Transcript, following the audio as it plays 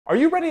Are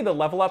you ready to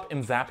level up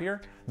in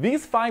Zapier?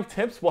 These 5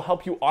 tips will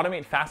help you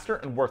automate faster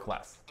and work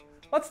less.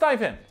 Let's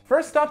dive in.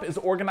 First up is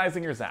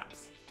organizing your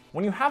Zaps.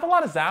 When you have a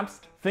lot of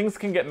Zaps, things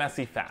can get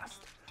messy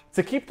fast.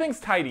 To keep things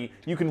tidy,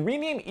 you can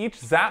rename each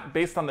Zap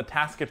based on the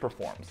task it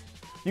performs.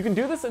 You can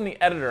do this in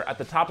the editor at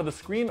the top of the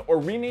screen or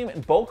rename in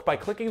bulk by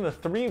clicking the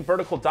 3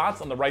 vertical dots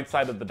on the right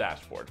side of the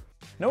dashboard.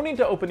 No need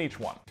to open each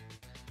one.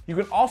 You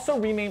can also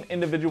rename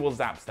individual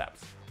Zap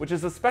steps, which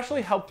is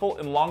especially helpful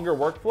in longer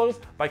workflows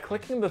by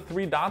clicking the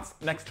 3 dots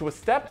next to a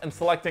step and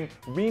selecting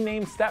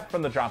Rename Step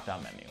from the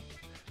drop-down menu.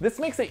 This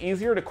makes it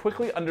easier to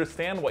quickly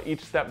understand what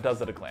each step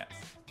does at a glance.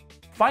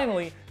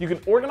 Finally, you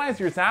can organize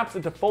your Zaps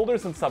into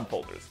folders and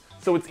subfolders,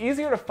 so it's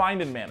easier to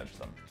find and manage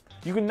them.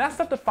 You can nest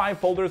up to 5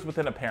 folders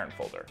within a parent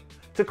folder.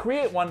 To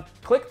create one,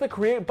 click the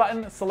Create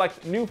button,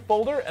 select New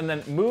Folder, and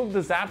then move the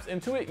Zaps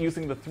into it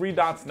using the 3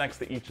 dots next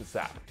to each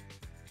Zap.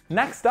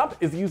 Next up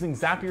is using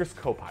Zapier's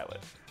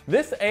Copilot.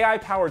 This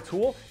AI-powered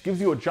tool gives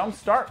you a jump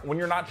start when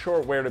you're not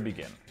sure where to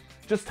begin.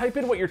 Just type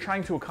in what you're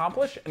trying to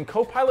accomplish, and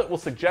Copilot will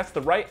suggest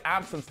the right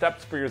apps and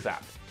steps for your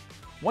Zap.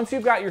 Once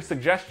you've got your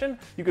suggestion,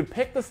 you can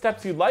pick the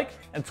steps you'd like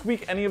and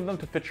tweak any of them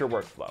to fit your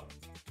workflow.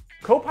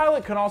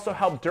 Copilot can also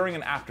help during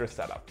and after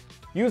setup.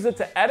 Use it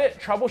to edit,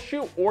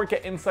 troubleshoot, or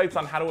get insights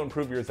on how to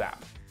improve your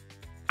Zap.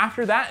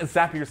 After that is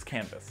Zapier's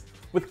Canvas.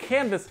 With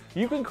Canvas,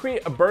 you can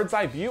create a bird's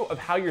eye view of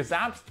how your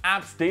Zaps,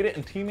 apps, data,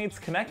 and teammates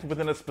connect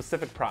within a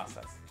specific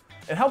process.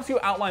 It helps you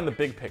outline the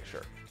big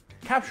picture,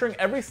 capturing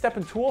every step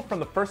and tool from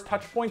the first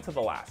touch point to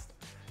the last.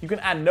 You can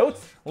add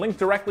notes, link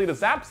directly to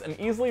Zaps, and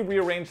easily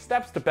rearrange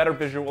steps to better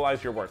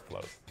visualize your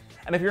workflows.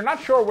 And if you're not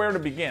sure where to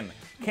begin,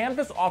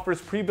 Canvas offers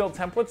pre-built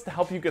templates to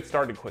help you get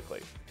started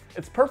quickly.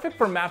 It's perfect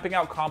for mapping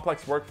out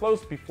complex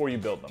workflows before you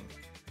build them.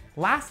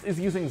 Last is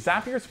using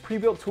Zapier's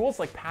pre-built tools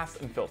like paths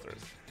and filters.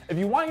 If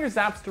you want your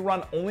Zaps to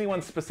run only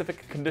when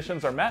specific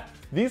conditions are met,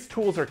 these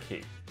tools are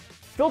key.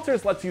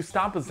 Filters lets you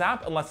stop a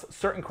Zap unless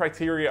certain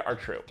criteria are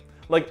true,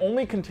 like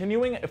only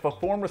continuing if a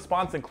form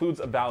response includes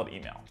a valid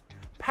email.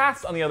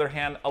 Paths, on the other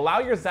hand, allow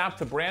your Zap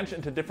to branch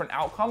into different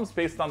outcomes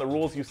based on the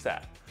rules you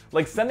set,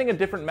 like sending a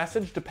different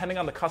message depending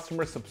on the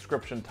customer's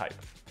subscription type.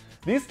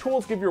 These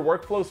tools give your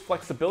workflows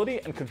flexibility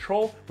and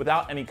control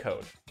without any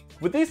code.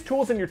 With these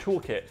tools in your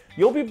toolkit,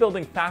 you'll be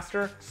building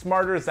faster,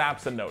 smarter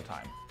Zaps in no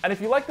time. And if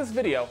you like this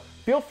video,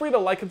 feel free to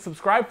like and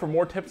subscribe for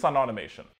more tips on automation.